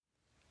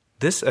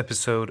This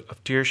episode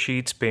of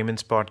Tearsheets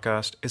Payments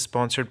Podcast is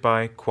sponsored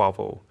by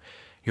Quavo,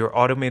 your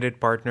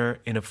automated partner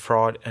in a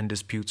fraud and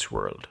disputes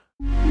world.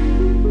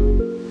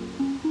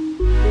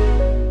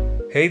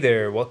 Hey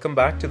there, welcome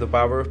back to the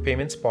Power of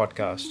Payments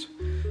Podcast.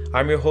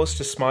 I'm your host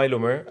Ismail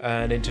Umar,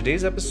 and in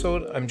today's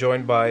episode, I'm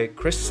joined by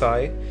Chris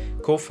Sai,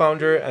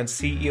 co-founder and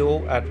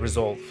CEO at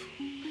Resolve.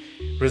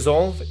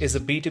 Resolve is a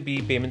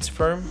B2B payments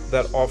firm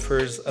that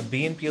offers a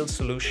BNPL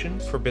solution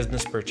for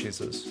business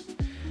purchases.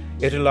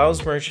 It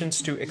allows merchants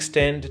to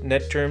extend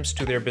net terms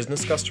to their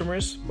business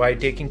customers by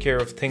taking care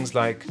of things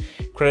like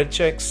credit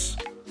checks,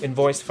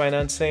 invoice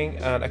financing,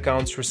 and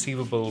accounts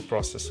receivable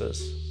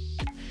processes.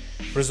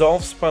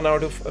 Resolve spun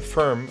out of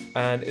Affirm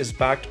and is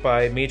backed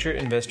by major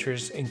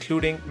investors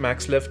including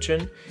Max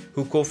Levchin,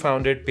 who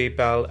co-founded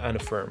PayPal and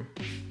Affirm.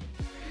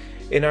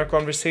 In our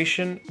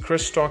conversation,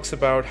 Chris talks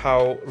about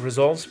how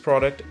Resolve's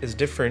product is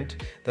different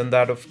than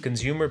that of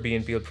consumer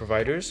BNPL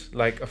providers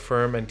like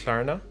Affirm and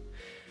Klarna,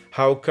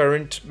 how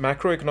current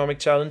macroeconomic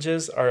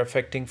challenges are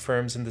affecting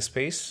firms in the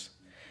space,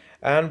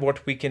 and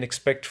what we can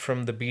expect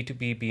from the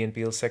B2B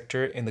BNPL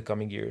sector in the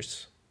coming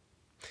years.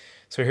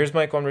 So here's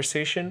my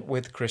conversation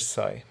with Chris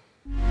Sai.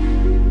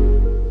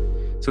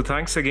 So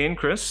thanks again,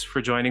 Chris,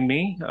 for joining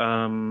me.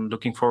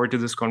 Looking forward to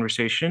this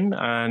conversation.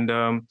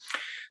 And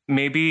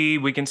maybe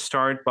we can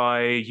start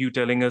by you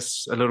telling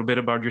us a little bit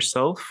about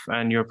yourself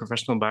and your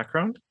professional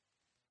background.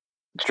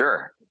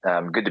 Sure.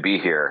 Good to be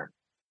here.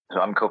 So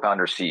I'm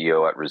co-founder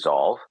CEO at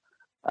Resolve.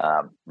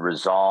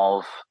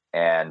 Resolve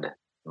and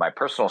my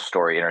personal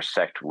story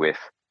intersect with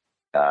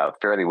a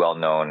fairly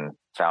well-known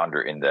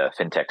founder in the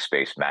fintech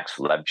space, Max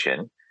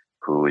Levchin,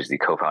 who is the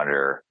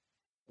co-founder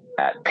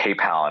at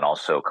PayPal and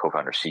also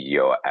co-founder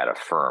CEO at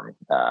Affirm,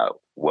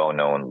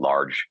 well-known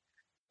large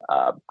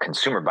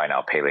consumer buy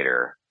now, pay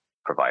later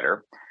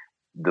provider.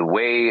 The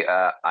way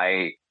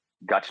I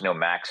got to know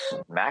Max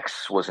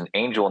was an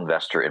angel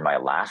investor in my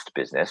last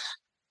business,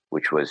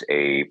 which was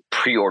a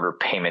pre-order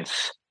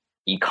payments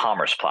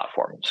e-commerce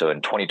platform. So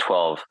in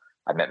 2012,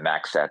 I met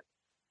Max at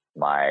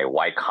my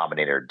Y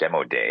Combinator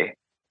demo day,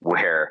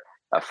 where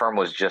Affirm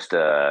was just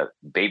a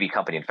baby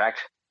company. In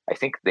fact, I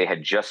think they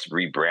had just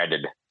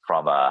rebranded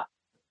from a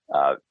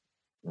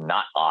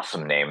not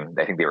awesome name.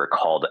 I think they were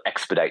called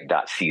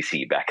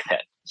Expedite.cc back then.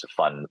 It's a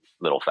fun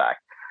little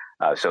fact.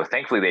 So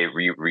thankfully, they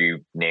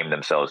renamed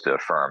themselves to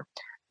Affirm.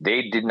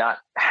 They did not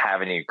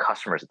have any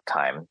customers at the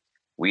time.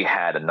 We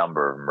had a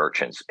number of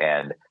merchants,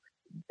 and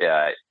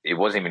it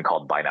wasn't even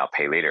called buy now,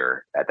 pay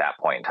later at that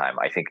point in time.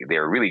 I think they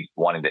were really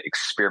wanting to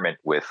experiment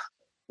with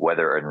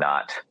whether or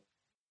not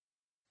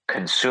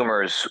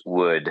consumers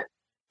would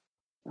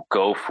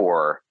go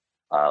for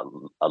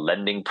a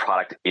lending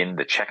product in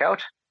the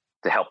checkout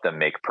to help them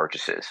make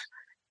purchases.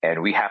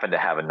 And we happened to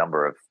have a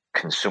number of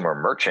consumer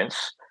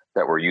merchants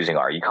that were using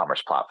our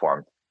e-commerce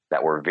platform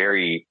that were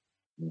very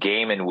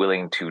game and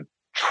willing to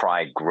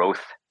try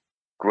growth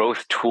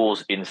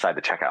tools inside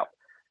the checkout.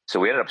 So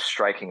we ended up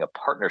striking a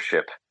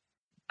partnership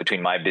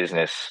between my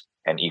business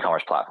and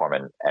e-commerce platform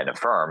and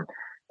Affirm.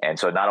 And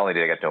so not only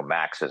did I get to know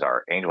Max as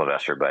our angel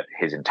investor, but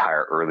his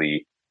entire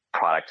early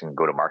product and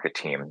go-to-market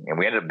team. And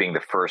we ended up being the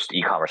first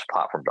e-commerce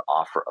platform to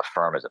offer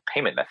Affirm as a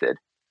payment method.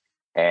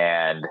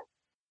 And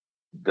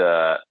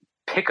the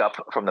pickup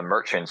from the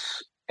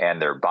merchants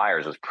and their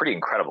buyers was pretty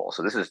incredible.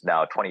 So this is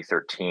now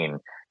 2013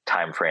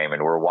 timeframe,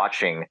 and we're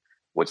watching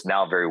what's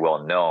now very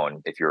well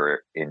known if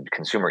you're in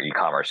consumer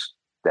e-commerce,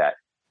 that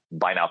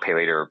buy now, pay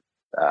later,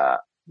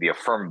 the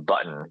Affirm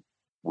button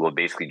will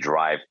basically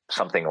drive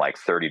something like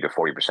 30 to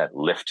 40%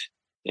 lift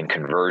in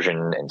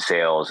conversion and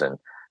sales. And,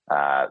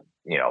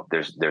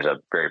 there's a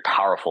very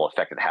powerful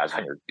effect it has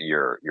on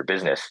your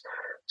business.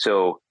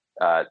 So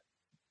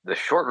the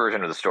short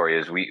version of the story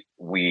is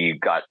we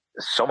got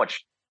so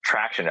much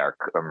traction. Our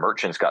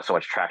merchants got so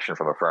much traction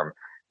from Affirm.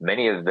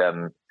 Many of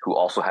them who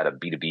also had a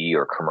B2B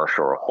or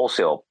commercial or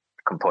wholesale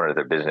component of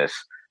their business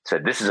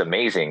said, "This is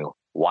amazing.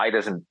 Why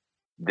doesn't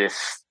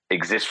this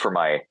exist for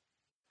my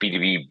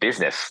B2B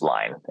business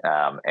line?"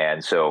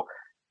 And so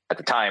at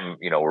the time,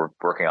 we're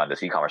working on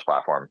this e-commerce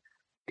platform.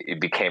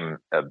 It became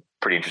a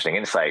pretty interesting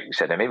insight. We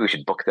said, "Now maybe we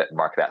should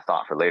mark that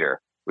thought for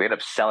later." We ended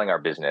up selling our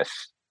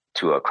business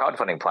to a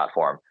crowdfunding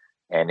platform.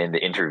 And in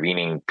the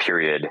intervening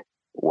period,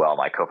 while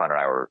my co-founder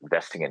and I were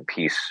investing in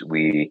peace,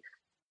 we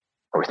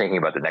were thinking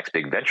about the next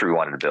big venture we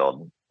wanted to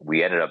build.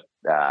 We ended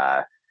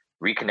up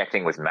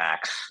reconnecting with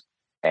Max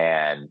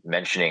and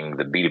mentioning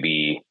the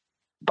B2B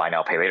buy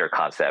now, pay later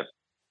concept.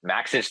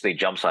 Max instantly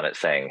jumps on it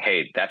saying,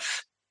 "Hey,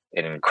 that's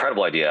an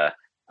incredible idea."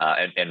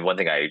 And one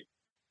thing I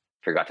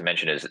forgot to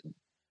mention is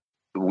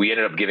we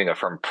ended up giving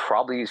Affirm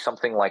probably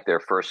something like their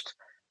first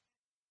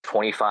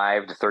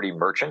 25 to 30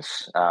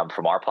 merchants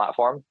from our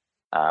platform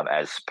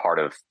as part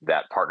of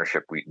that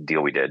partnership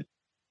deal we did.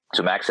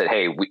 So Max said,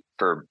 "Hey,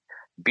 for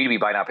B2B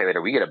buy now, pay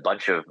later, we get a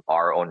bunch of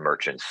our own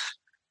merchants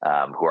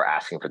who are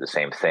asking for the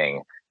same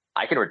thing.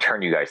 I can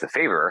return you guys the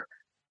favor.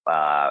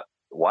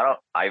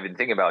 I've been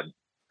thinking about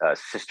a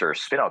sister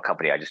spin-out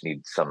company. I just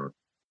need some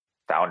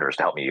founders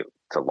to help me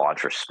to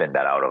launch or spin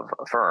that out of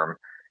Affirm."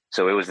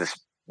 So it was this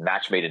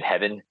match made in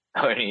heaven.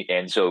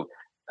 And so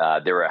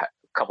there were a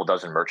couple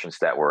dozen merchants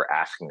that were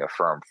asking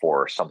Affirm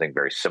for something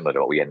very similar to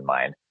what we had in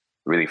mind,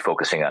 really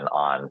focusing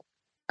on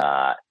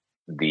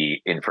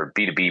for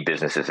B2B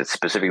businesses, it's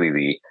specifically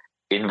the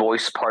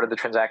invoice part of the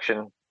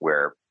transaction,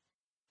 where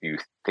you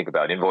think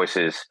about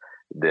invoices,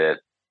 the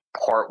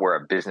part where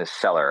a business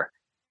seller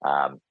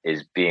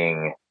is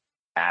being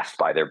asked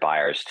by their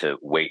buyers to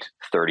wait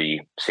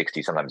 30,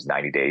 60, sometimes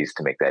 90 days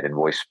to make that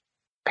invoice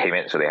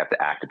payment. So they have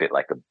to act a bit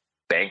like a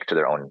bank to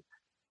their own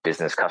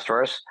business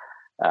customers.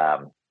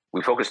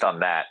 We focused on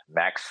that.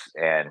 Max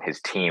and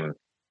his team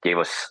gave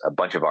us a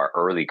bunch of our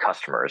early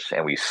customers,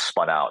 and we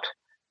spun out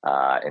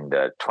in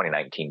the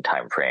 2019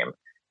 timeframe.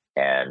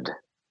 And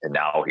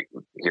now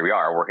here we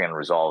are working on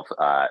Resolve.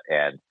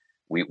 And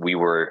we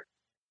were,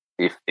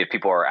 if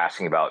people are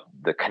asking about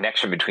the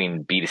connection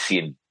between B2C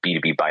and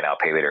B2B buy now,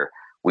 pay later,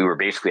 we were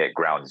basically at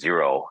ground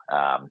zero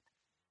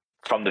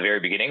from the very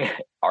beginning,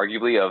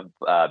 arguably, of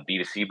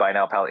B2C buy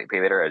now,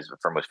 pay later, as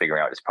Affirm was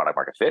figuring out its product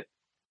market fit.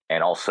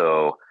 And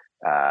also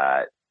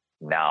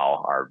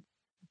now our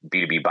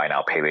B2B buy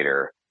now, pay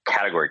later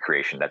category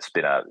creation. That's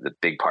been the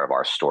big part of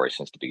our story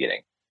since the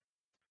beginning.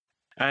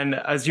 And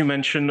as you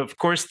mentioned, of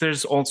course,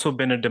 there's also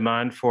been a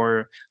demand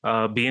for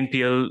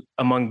BNPL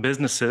among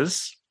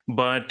businesses.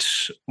 But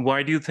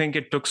why do you think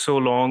it took so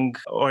long,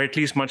 or at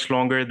least much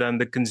longer than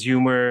the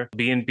consumer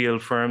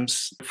BNPL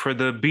firms, for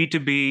the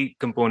B2B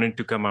component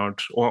to come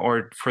out,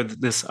 or for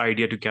this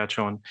idea to catch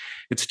on?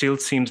 It still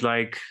seems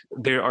like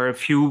there are a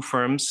few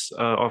firms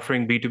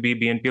offering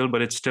B2B BNPL,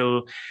 but it's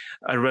still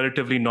a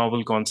relatively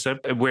novel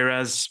concept.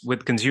 Whereas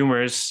with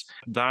consumers,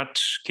 that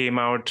came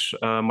out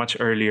much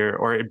earlier,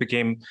 or it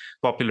became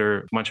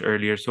popular much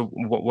earlier. So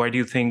why do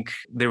you think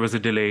there was a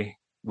delay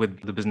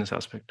with the business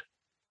aspect?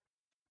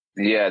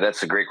 Yeah,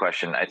 that's a great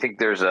question. I think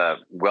there's a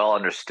well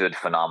understood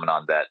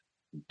phenomenon that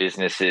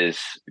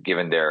businesses,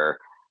 given their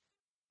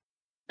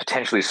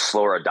potentially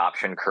slower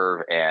adoption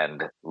curve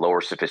and lower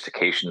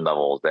sophistication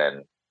level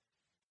than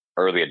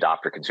early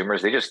adopter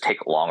consumers, they just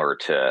take longer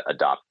to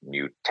adopt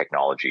new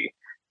technology.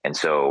 And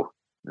so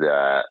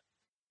the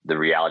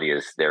reality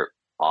is they're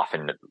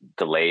often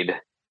delayed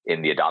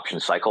in the adoption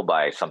cycle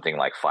by something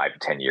like 5 to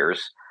 10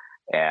 years.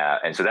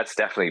 And so that's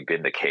definitely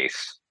been the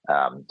case.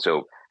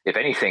 So if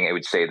anything, I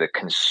would say the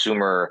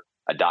consumer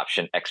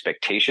adoption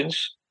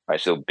expectations, right?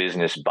 So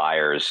business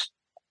buyers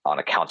on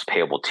accounts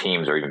payable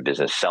teams, or even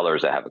business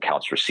sellers that have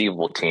accounts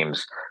receivable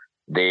teams,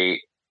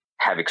 they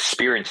have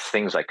experienced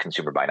things like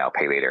consumer buy now,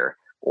 pay later,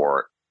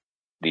 or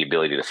the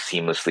ability to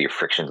seamlessly or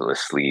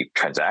frictionlessly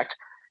transact.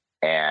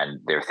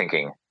 And they're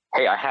thinking,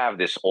 hey, I have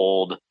this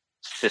old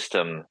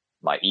system,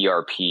 my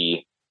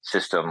ERP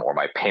system or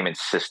my payment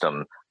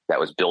system that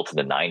was built in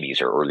the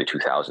 90s or early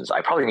 2000s.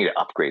 I probably need to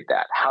upgrade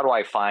that. How do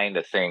I find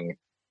a thing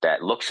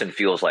that looks and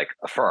feels like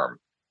Affirm?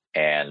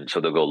 And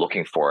so they'll go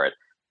looking for it.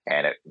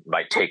 And it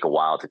might take a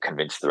while to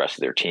convince the rest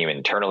of their team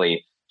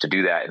internally to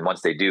do that. And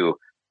once they do,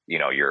 you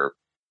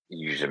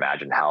just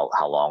imagine how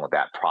long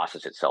that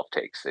process itself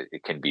takes.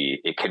 It can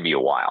be a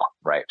while,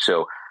 right?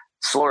 So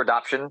slower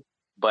adoption,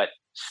 but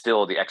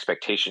still the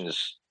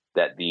expectations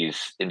that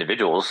these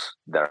individuals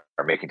that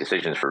are making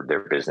decisions for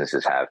their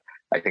businesses have,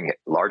 I think,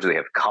 largely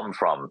have come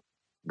from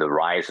the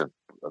rise of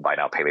buy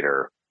now, pay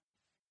later,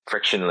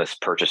 frictionless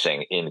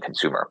purchasing in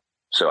consumer.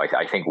 So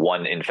I think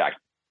one, in fact,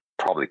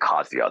 probably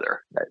caused the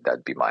other.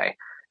 That'd be my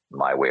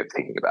way of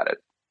thinking about it.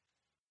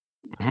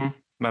 Mm-hmm.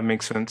 That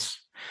makes sense.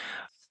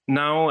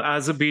 Now,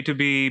 as a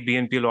B2B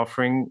BNPL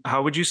offering,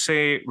 how would you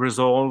say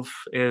Resolve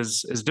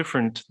is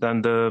different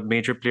than the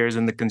major players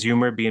in the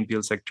consumer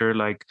BNPL sector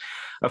like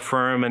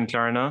Affirm and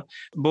Klarna,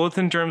 both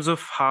in terms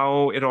of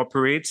how it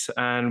operates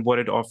and what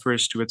it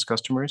offers to its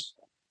customers?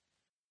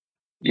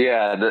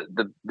 Yeah,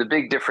 the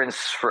big difference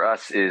for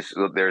us is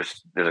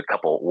there's a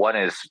couple. One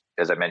is,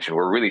 as I mentioned,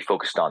 we're really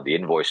focused on the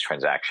invoice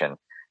transaction.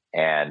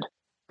 And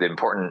the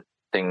important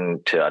thing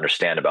to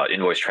understand about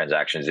invoice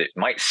transactions, it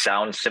might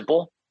sound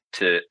simple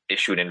to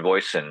issue an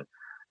invoice and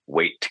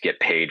wait to get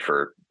paid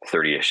for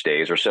 30-ish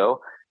days or so.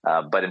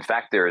 But in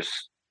fact, there's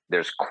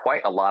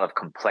quite a lot of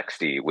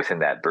complexity within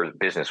that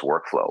business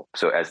workflow.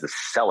 So as the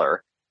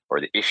seller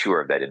or the issuer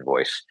of that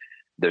invoice,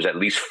 there's at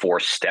least 4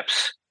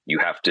 steps you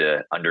have to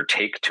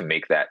undertake to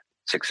make that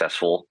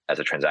successful as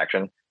a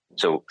transaction.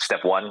 So step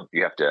 1,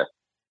 you have to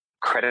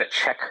credit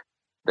check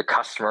the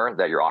customer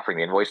that you're offering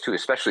the invoice to,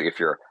 especially if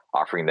you're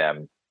offering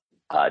them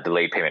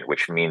delayed payment,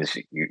 which means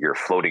you're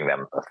floating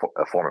them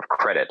a form of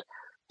credit.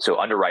 So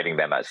underwriting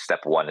them as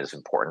step 1 is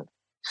important.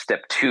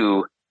 Step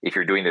 2, if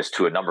you're doing this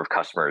to a number of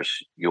customers,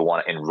 you'll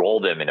want to enroll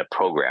them in a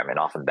program. And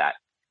often that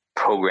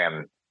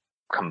program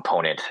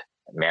component,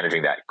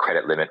 managing that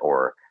credit limit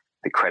or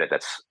the credit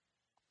that's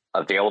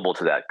available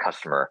to that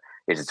customer,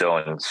 is its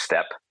own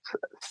step.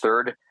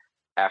 Third,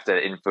 after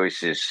the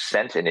invoice is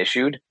sent and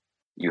issued,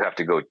 you have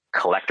to go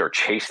collect or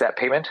chase that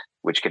payment,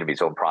 which can be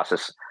its own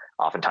process.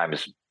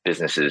 Oftentimes,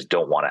 businesses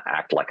don't want to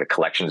act like a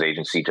collections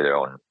agency to their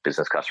own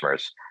business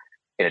customers,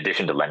 in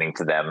addition to lending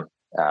to them.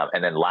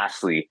 And then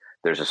lastly,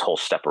 there's this whole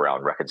step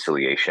around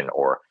reconciliation,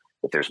 or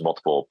if there's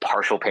multiple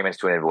partial payments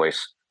to an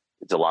invoice,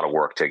 it's a lot of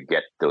work to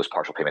get those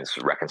partial payments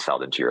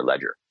reconciled into your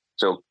ledger.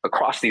 So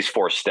across these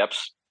 4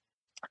 steps,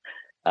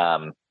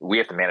 we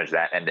have to manage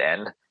that end to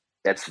end.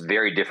 That's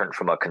very different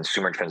from a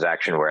consumer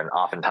transaction where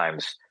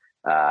oftentimes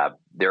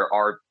there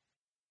are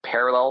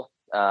parallel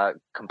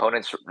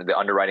components. The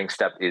underwriting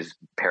step is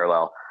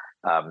parallel,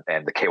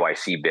 and the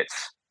KYC bits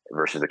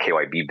versus the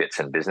KYB bits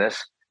in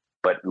business.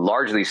 But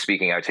largely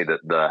speaking, I would say that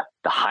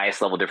the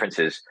highest level difference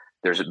is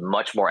there's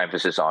much more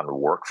emphasis on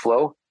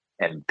workflow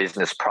and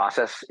business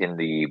process in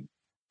the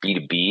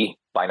B2B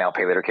buy now,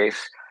 pay later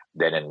case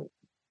than in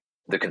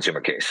the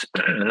consumer case.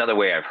 Another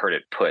way I've heard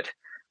it put,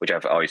 which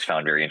I've always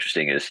found very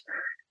interesting, is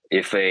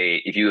if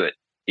you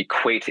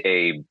equate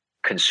a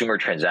consumer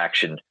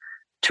transaction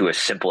to as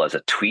simple as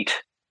a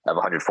tweet of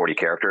 140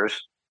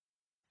 characters,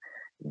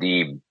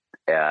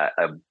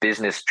 a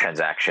business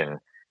transaction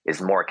is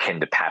more akin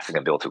to passing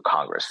a bill through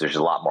Congress. There's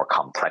a lot more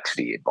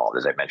complexity involved.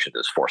 As I mentioned,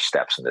 there's 4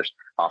 steps, and there's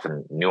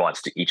often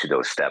nuance to each of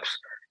those steps.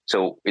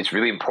 So it's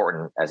really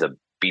important as a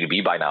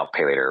B2B buy now,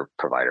 pay later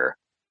provider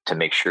to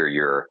make sure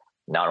you're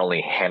not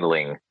only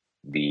handling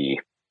the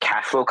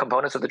cash flow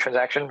components of the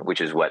transaction,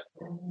 which is what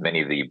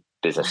many of the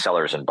business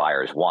sellers and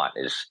buyers want,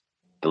 is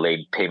delayed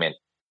payment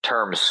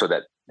terms so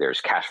that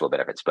there's cash flow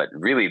benefits. But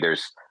really,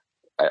 there's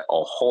a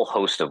whole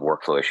host of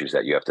workflow issues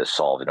that you have to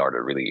solve in order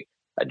to really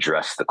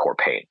address the core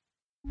pain.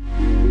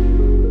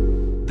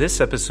 This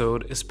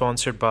episode is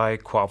sponsored by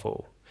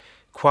Quavo.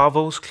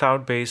 Quavo's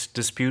cloud-based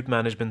dispute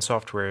management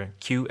software,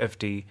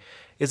 QFD,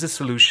 is a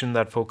solution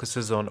that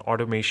focuses on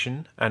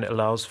automation and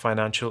allows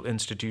financial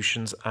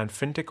institutions and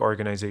fintech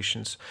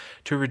organizations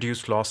to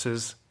reduce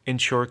losses,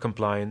 ensure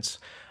compliance,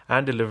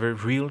 and deliver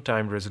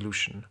real-time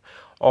resolution,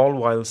 all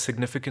while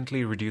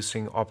significantly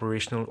reducing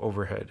operational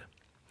overhead.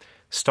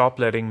 Stop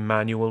letting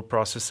manual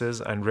processes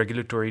and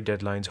regulatory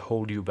deadlines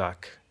hold you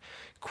back.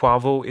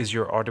 Quavo is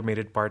your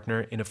automated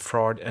partner in a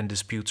fraud and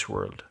disputes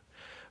world.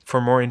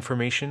 For more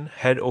information,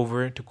 head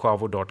over to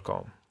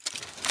quavo.com.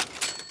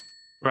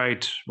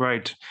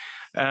 Right.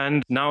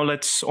 And now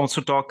let's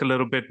also talk a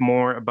little bit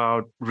more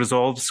about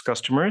Resolve's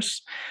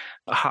customers.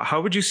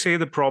 How would you say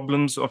the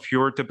problems of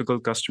your typical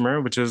customer,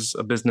 which is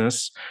a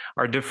business,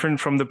 are different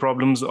from the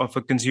problems of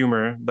a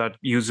consumer that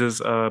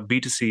uses a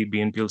B2C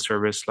BNPL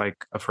service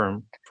like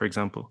Affirm, for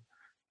example?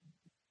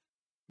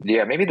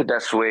 Yeah, maybe the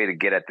best way to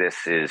get at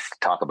this is to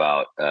talk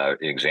about an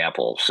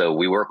example. So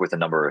we work with a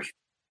number of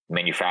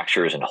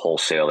manufacturers and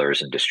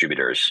wholesalers and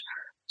distributors.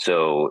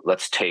 So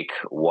let's take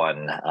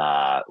one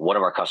of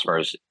our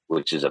customers,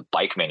 which is a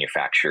bike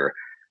manufacturer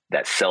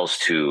that sells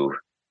to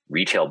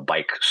retail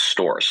bike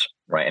stores,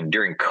 right? And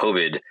during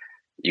COVID,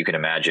 you can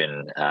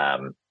imagine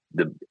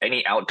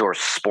any outdoor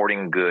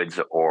sporting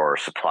goods or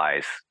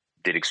supplies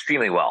did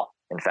extremely well.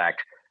 In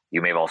fact,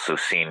 you may have also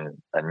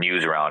seen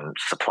news around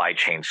supply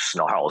chain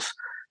snarls,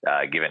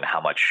 given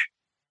how much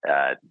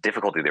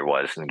difficulty there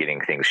was in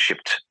getting things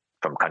shipped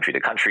from country to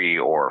country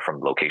or from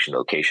location to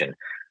location.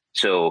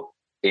 So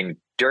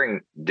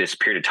during this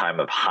period of time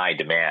of high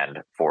demand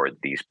for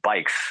these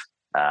bikes,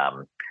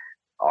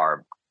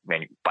 our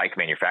bike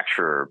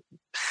manufacturer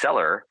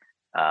seller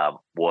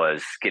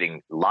was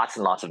getting lots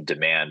and lots of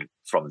demand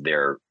from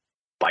their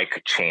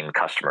bike chain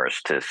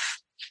customers to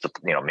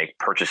make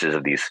purchases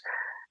of these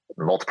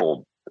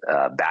multiple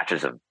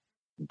batches of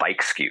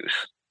bike SKUs.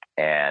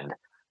 And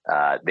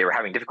they were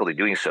having difficulty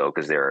doing so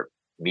because they're a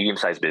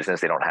medium-sized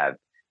business. They don't have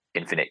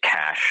infinite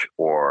cash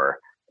or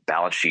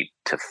balance sheet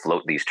to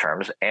float these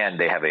terms. And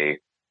they have a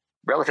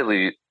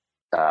relatively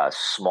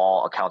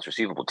small accounts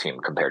receivable team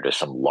compared to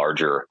some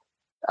larger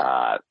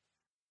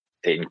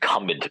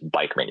incumbent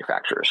bike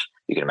manufacturers.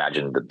 You can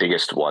imagine the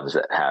biggest ones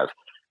that have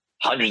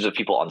hundreds of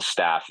people on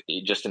staff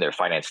just in their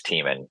finance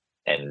team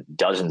and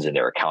dozens in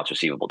their accounts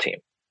receivable team.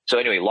 So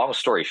anyway, long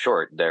story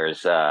short,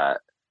 there's a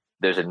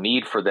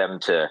need for them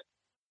to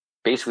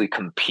basically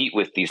compete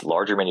with these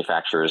larger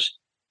manufacturers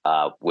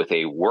with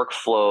a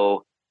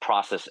workflow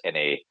process and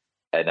a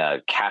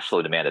cash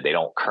flow demand that they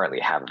don't currently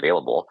have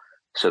available.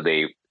 So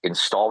they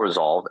install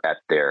Resolve at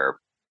their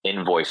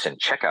invoice and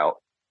checkout,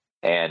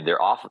 and they're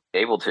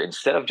able to,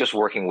 instead of just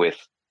working with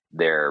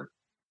their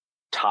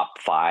top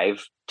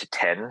 5 to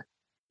 10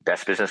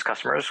 best business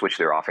customers, which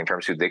they're offering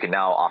terms to, they can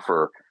now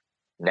offer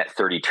net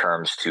 30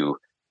 terms to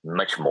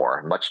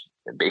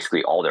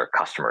basically all their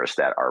customers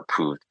that are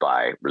approved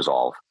by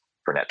Resolve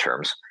for net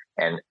terms,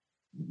 and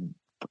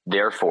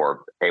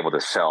therefore able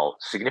to sell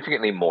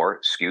significantly more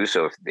SKUs.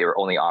 So if they were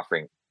only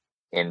offering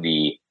in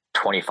the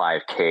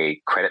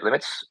 25K credit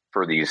limits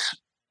for these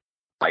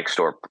bike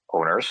store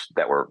owners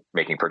that were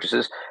making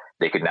purchases,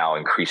 they could now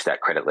increase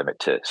that credit limit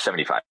to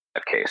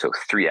 75K. So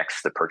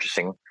 3x the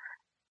purchasing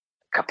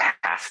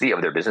capacity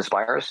of their business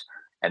buyers.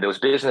 And those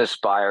business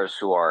buyers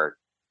who are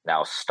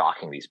now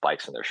stocking these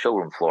bikes on their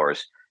showroom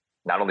floors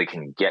not only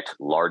can get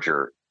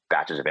larger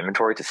batches of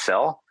inventory to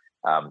sell,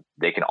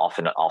 they can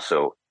often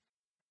also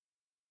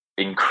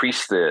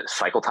increase the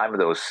cycle time of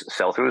those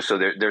sell-throughs. So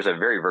there's a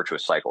very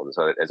virtuous cycle.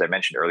 So as I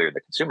mentioned earlier, in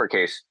the consumer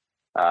case,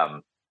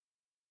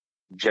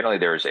 generally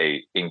there's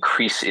a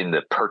increase in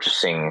the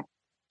purchasing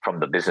from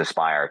the business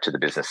buyer to the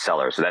business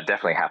seller. So that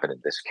definitely happened in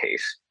this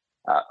case.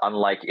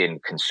 Unlike in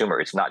consumer,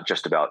 it's not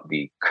just about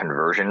the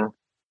conversion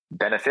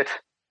benefit,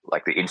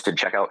 like the instant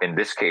checkout. In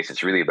this case,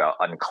 it's really about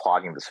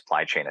unclogging the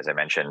supply chain, as I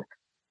mentioned,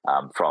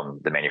 from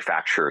the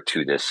manufacturer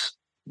to this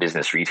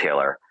business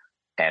retailer.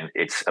 And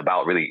it's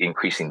about really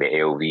increasing the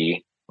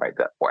AOV, right,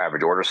 the or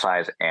average order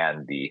size,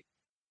 and the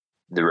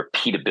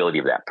repeatability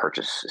of that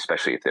purchase,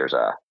 especially if there's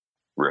a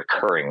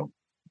recurring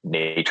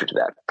nature to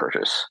that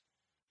purchase.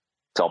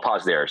 So I'll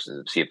pause there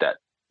to see if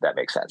that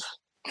makes sense.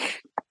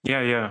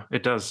 Yeah,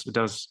 it does. It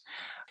does.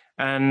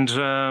 And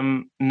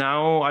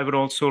now I would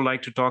also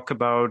like to talk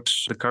about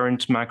the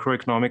current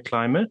macroeconomic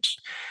climate.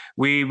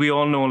 We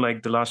all know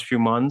like the last few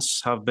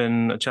months have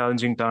been a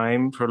challenging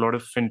time for a lot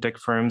of fintech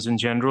firms in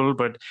general,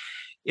 but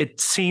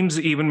it seems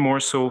even more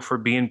so for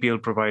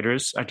BNPL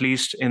providers, at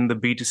least in the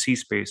B2C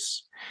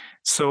space.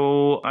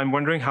 So I'm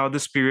wondering how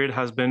this period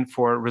has been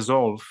for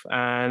Resolve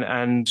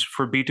and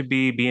for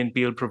B2B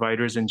BNPL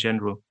providers in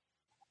general.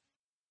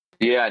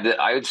 Yeah,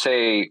 I would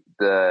say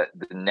the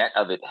net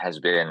of it has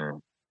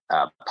been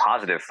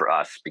positive for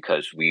us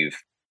because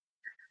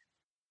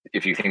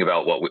if you think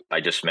about what I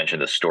just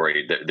mentioned, the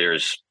story,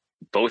 there's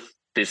both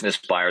business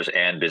buyers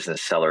and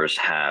business sellers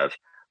have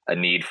a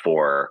need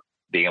for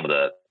being able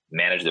to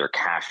manage their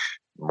cash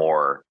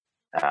more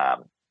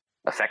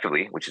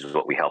effectively, which is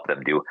what we help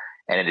them do.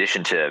 In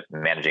addition to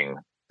managing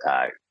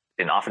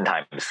and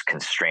oftentimes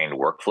constrained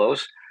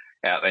workflows.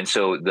 And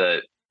so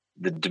the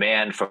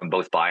demand from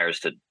both buyers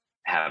to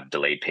have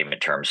delayed payment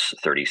terms,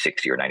 30,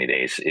 60, or 90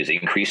 days is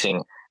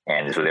increasing.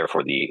 And so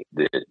therefore the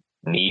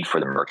need for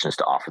the merchants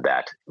to offer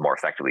that more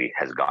effectively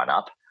has gone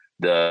up.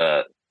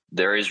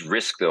 There is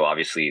risk though,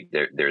 obviously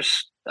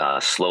there's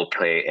slow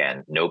pay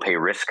and no pay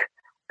risk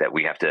that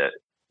we have to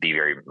be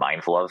very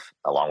mindful of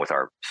along with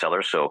our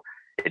sellers. So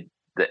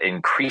the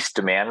increased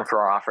demand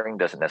for our offering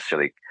doesn't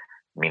necessarily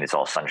mean it's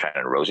all sunshine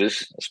and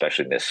roses,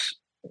 especially in this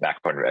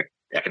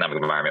macroeconomic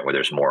environment where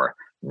there's more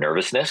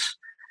nervousness.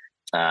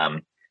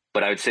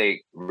 But I would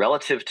say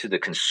relative to the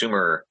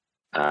consumer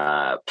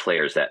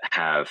players that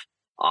have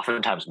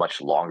oftentimes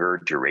much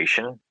longer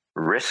duration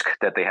risk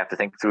that they have to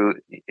think through,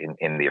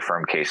 in the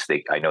Affirm case,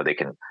 I know they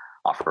can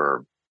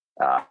offer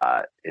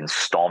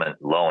installment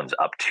loans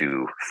up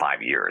to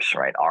 5 years,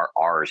 right?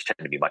 Ours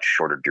tend to be much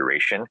shorter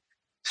duration.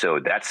 So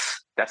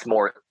that's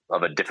more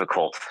of a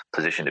difficult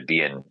position to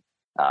be in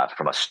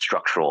from a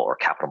structural or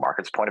capital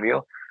markets point of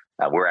view.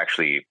 We're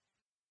actually,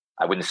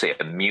 I wouldn't say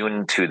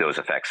immune to those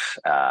effects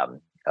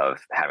of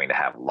having to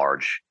have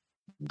large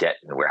debt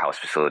and warehouse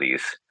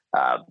facilities,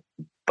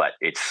 but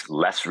it's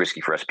less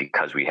risky for us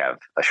because we have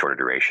a shorter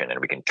duration and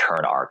we can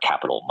turn our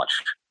capital much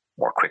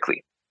more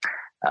quickly.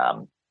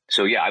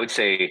 So yeah, I would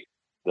say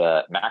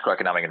the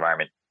macroeconomic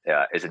environment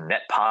is a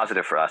net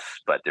positive for us,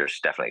 but there's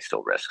definitely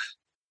still risks.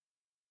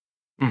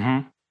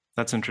 Mm-hmm.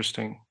 That's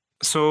interesting.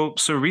 So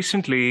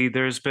recently,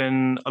 there's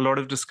been a lot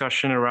of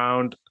discussion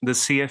around the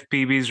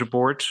CFPB's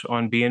report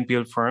on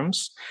BNPL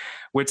firms,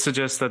 which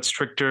suggests that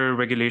stricter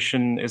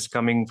regulation is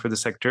coming for the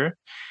sector.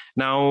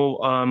 Now,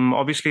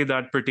 obviously,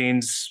 that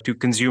pertains to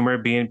consumer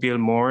BNPL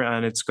more,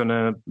 and it's going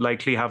to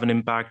likely have an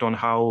impact on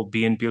how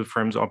BNPL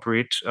firms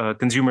operate,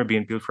 consumer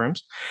BNPL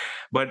firms.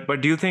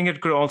 But do you think it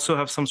could also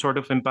have some sort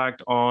of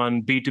impact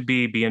on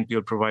B2B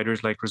BNPL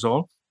providers like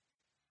Resolve?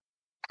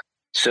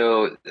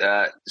 So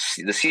the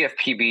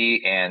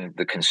CFPB and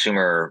the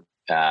consumer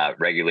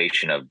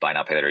regulation of buy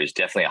now, pay later is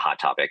definitely a hot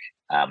topic.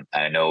 And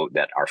I know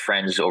that our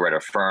friends over at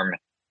Affirm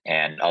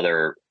and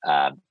other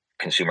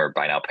consumer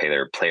buy now, pay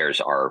later players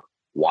are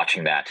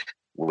watching that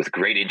with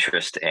great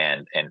interest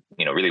and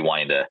really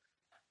wanting to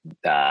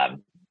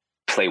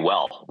play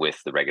well with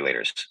the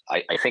regulators.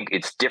 I think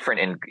it's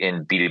different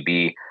in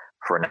B2B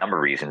for a number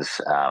of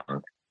reasons.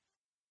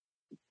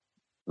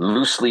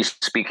 Loosely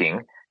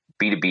speaking,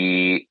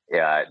 B2B,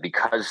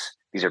 because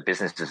these are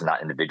businesses,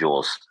 not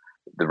individuals,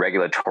 the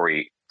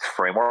regulatory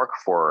framework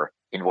for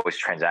invoice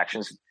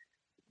transactions,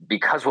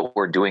 because what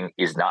we're doing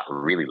is not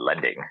really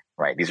lending,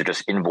 right? These are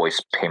just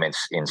invoice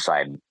payments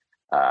inside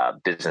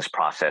business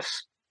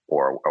process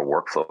or a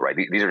workflow, right?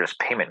 These are just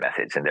payment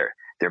methods, and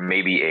there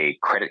may be a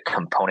credit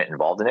component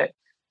involved in it.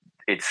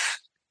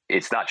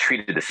 It's not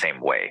treated the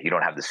same way. You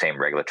don't have the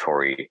same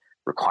regulatory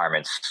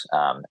requirements,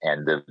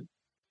 and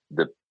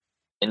the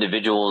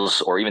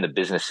individuals or even the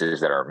businesses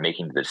that are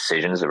making the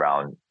decisions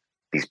around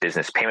these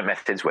business payment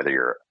methods, whether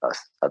you're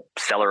a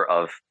seller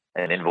of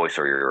an invoice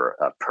or you're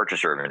a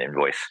purchaser of an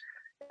invoice,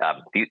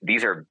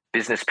 these are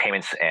business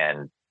payments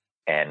and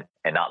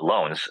not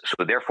loans.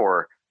 So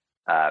therefore,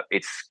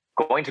 it's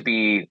going to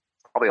be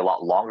probably a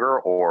lot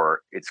longer,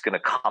 or it's going to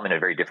come in a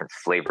very different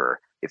flavor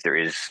if there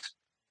is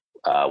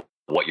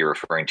what you're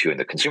referring to in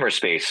the consumer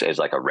space as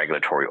like a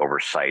regulatory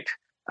oversight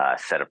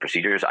set of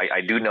procedures.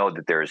 I do know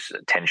that there's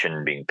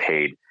attention being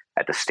paid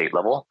at the state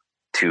level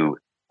to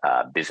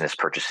business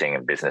purchasing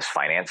and business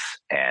finance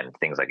and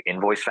things like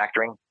invoice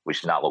factoring, which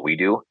is not what we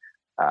do.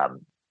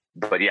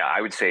 But yeah,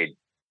 I would say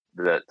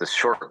the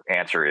short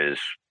answer is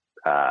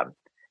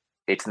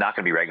it's not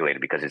going to be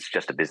regulated because it's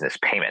just a business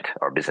payment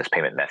or business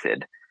payment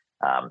method.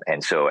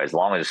 And so as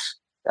long as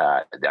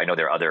I know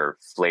there are other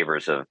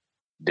flavors of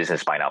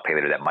business buy now, pay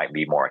later that might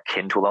be more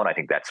akin to a loan, I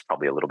think that's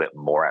probably a little bit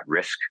more at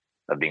risk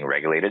of being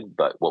regulated.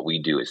 But what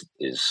we do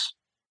is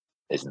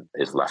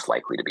less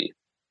likely to be.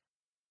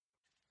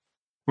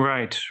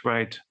 Right.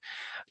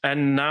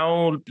 And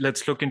now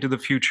let's look into the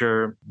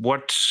future.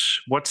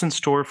 What's in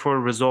store for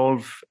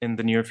Resolve in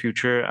the near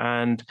future,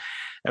 and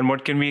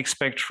what can we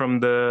expect from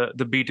the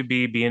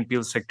B2B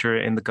BNPL sector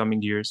in the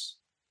coming years?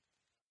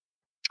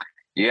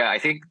 Yeah, I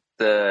think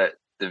the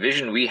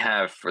vision we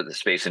have for the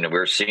space, and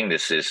we're seeing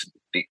this, is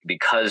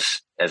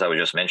because, as I was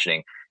just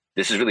mentioning,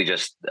 this is really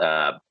just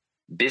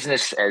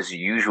business as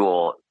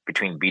usual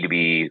between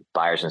B2B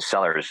buyers and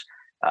sellers,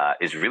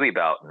 is really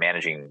about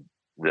managing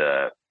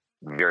the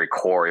very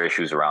core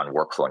issues around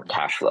workflow and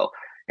cash flow.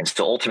 And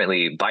so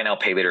ultimately, buy now,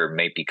 pay later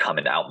may become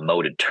an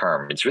outmoded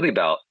term. It's really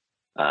about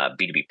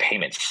B2B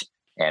payments.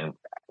 And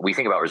we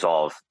think about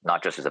Resolve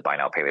not just as a buy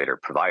now, pay later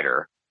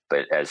provider,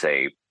 but as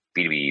a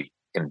B2B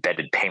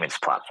embedded payments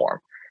platform.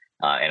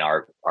 And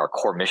our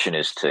core mission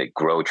is to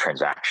grow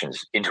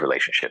transactions into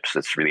relationships.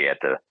 That's really at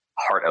the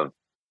heart of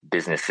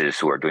businesses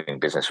who are doing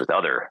business with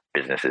other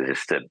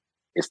businesses.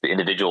 It's the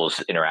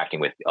individuals interacting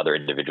with other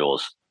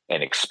individuals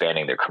and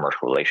expanding their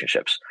commercial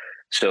relationships.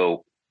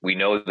 So we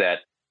know that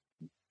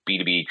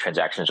B2B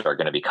transactions are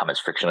going to become as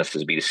frictionless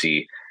as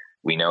B2C.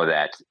 We know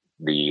that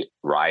the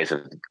rise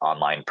of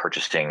online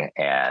purchasing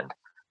and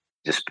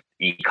just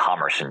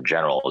e-commerce in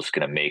general is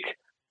going to make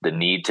the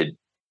need to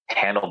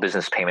handle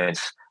business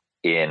payments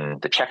in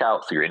the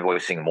checkout through your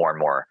invoicing more and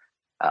more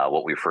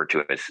what we refer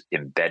to as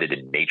embedded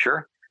in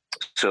nature.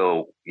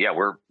 So yeah,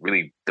 we're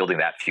really building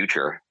that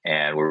future,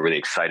 and we're really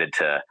excited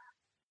to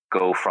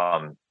go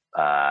from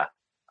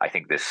I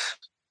think this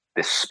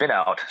spin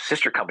out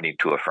sister company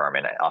to Affirm.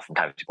 And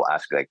oftentimes people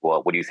ask, like,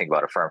 well, what do you think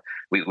about Affirm?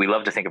 We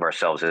love to think of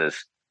ourselves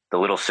as the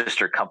little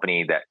sister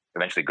company that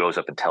eventually goes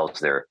up and tells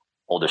their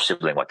older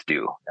sibling what to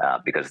do,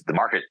 because the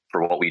market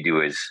for what we do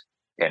is,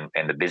 and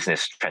the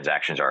business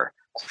transactions are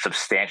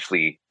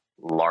substantially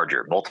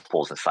larger,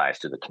 multiples in size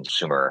to the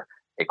consumer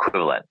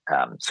equivalent.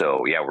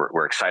 So yeah,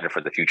 we're excited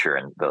for the future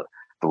and the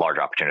large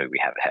opportunity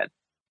we have ahead.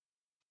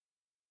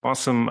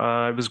 Awesome.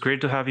 It was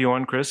great to have you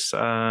on, Chris.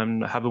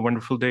 Have a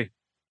wonderful day.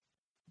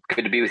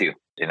 Good to be with you.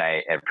 And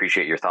I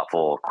appreciate your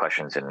thoughtful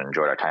questions and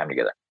enjoyed our time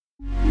together.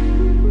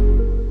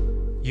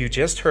 You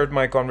just heard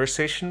my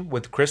conversation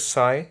with Chris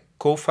Tsai,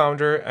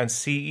 co-founder and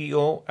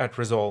CEO at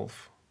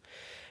Resolve.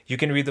 You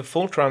can read the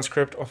full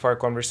transcript of our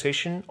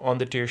conversation on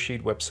the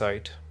Tearsheet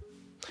website.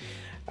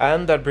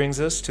 And that brings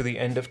us to the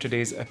end of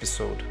today's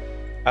episode.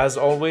 As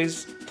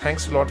always,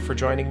 thanks a lot for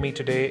joining me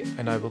today,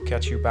 and I will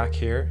catch you back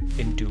here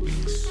in 2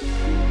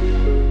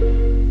 weeks.